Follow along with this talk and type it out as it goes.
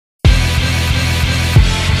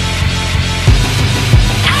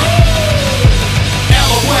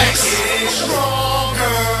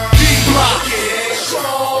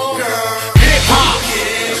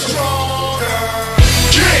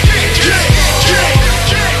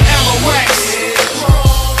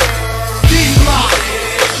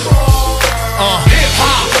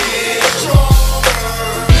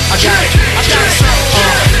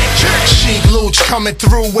coming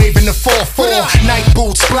through, waving the 4-4. Night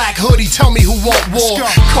boots, black hoodie, tell me who want war.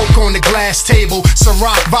 Coke on the glass table,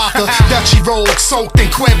 Ciroc vodka, Dutchy roll, soaked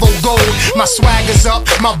in Cuervo gold. My swagger's up,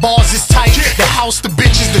 my bars is tight. The house, the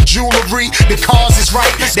bitches, the jewelry, the cars is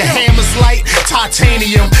right. The hammer's light,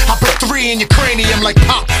 titanium. I put 3 in your cranium like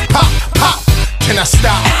pop, pop, pop. Can I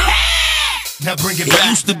stop? Now bring it back. It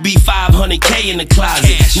used to be 500K in the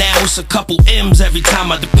closet. Now it's a couple M's every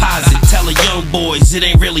time I deposit. Tell the young boys it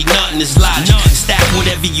ain't really nothing, it's logic. Stack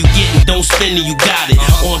whatever you get and don't spend it, you got it.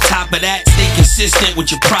 On top of that, stay consistent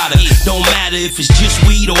with your product. Don't matter if it's just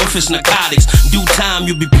weed or if it's narcotics. Due time,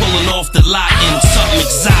 you'll be pulling off the lot in something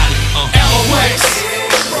exotic. LOX,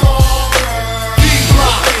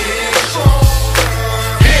 D-Block,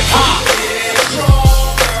 hip-hop,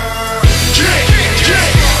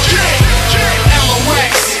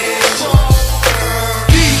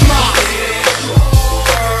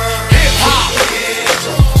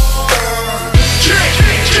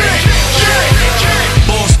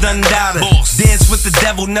 dance with the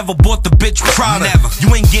devil, never bought the bitch Prada.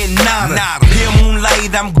 You ain't getting nada. Here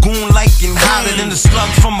moonlight, I'm goon liking hotter than the slug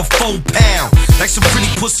from a 4 pound. Like some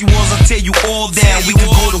pretty pussy walls, I'll tear you all down. We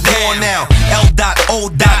can go to war now.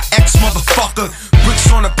 L.O.X motherfucker.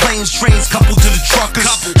 Bricks on the planes, trains, couple to the truckers.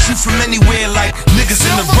 Shoot from anywhere like niggas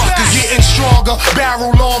in the ruckers. Getting stronger,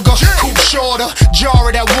 barrel longer, coupe shorter, jar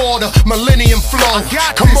of that water, millennium flow.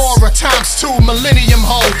 Kimura ×2, millennium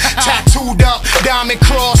hoe. Tattooed up, diamond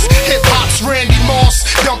cross, hip hop's Randy Moss.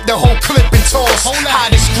 Dump the whole clip and toss.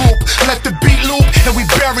 Hottest group, let the beat loop and we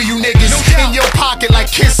bury you niggas in your pocket like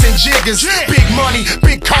Kiss and Jiggers. Big money,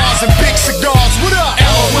 big cars and big cigars. What up?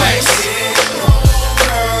 LOX,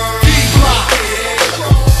 D-Block,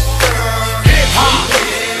 hip hop,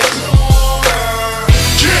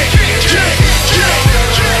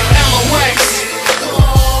 LOX,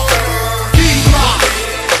 D-Block,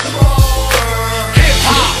 hip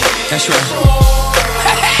hop. That's right.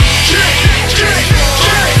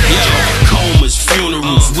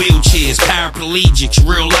 Funerals, wheelchairs, paraplegics,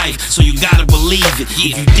 real life, so you gotta believe it.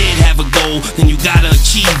 If you did have a goal, then you gotta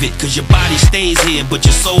achieve it. Cause your body stays here, but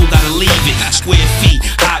your soul gotta leave it. Square feet,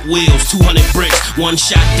 Hot Wheels, 200 bricks, one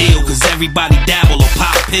shot deal. Cause everybody dabble or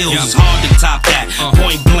pop pills. It's hard to top that.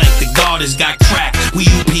 Point blank, the garters got cracked. We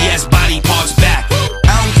UPS body parts back.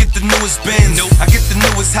 I don't get the newest Benz, I get the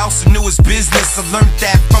newest house and newest business. I learned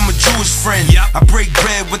that from a Jewish friend. I break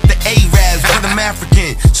bread with the Arabs, but I'm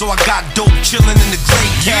African, so I got dope chillin' in the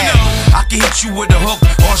great cab. I can hit you with a hook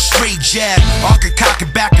or a straight jab. I can cock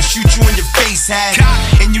it back and shoot you in your face, hat.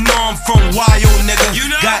 And you know I'm from YO, nigga.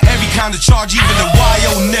 Got every kind of charge, even the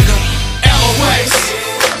YO, nigga.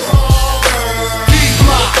 LOX.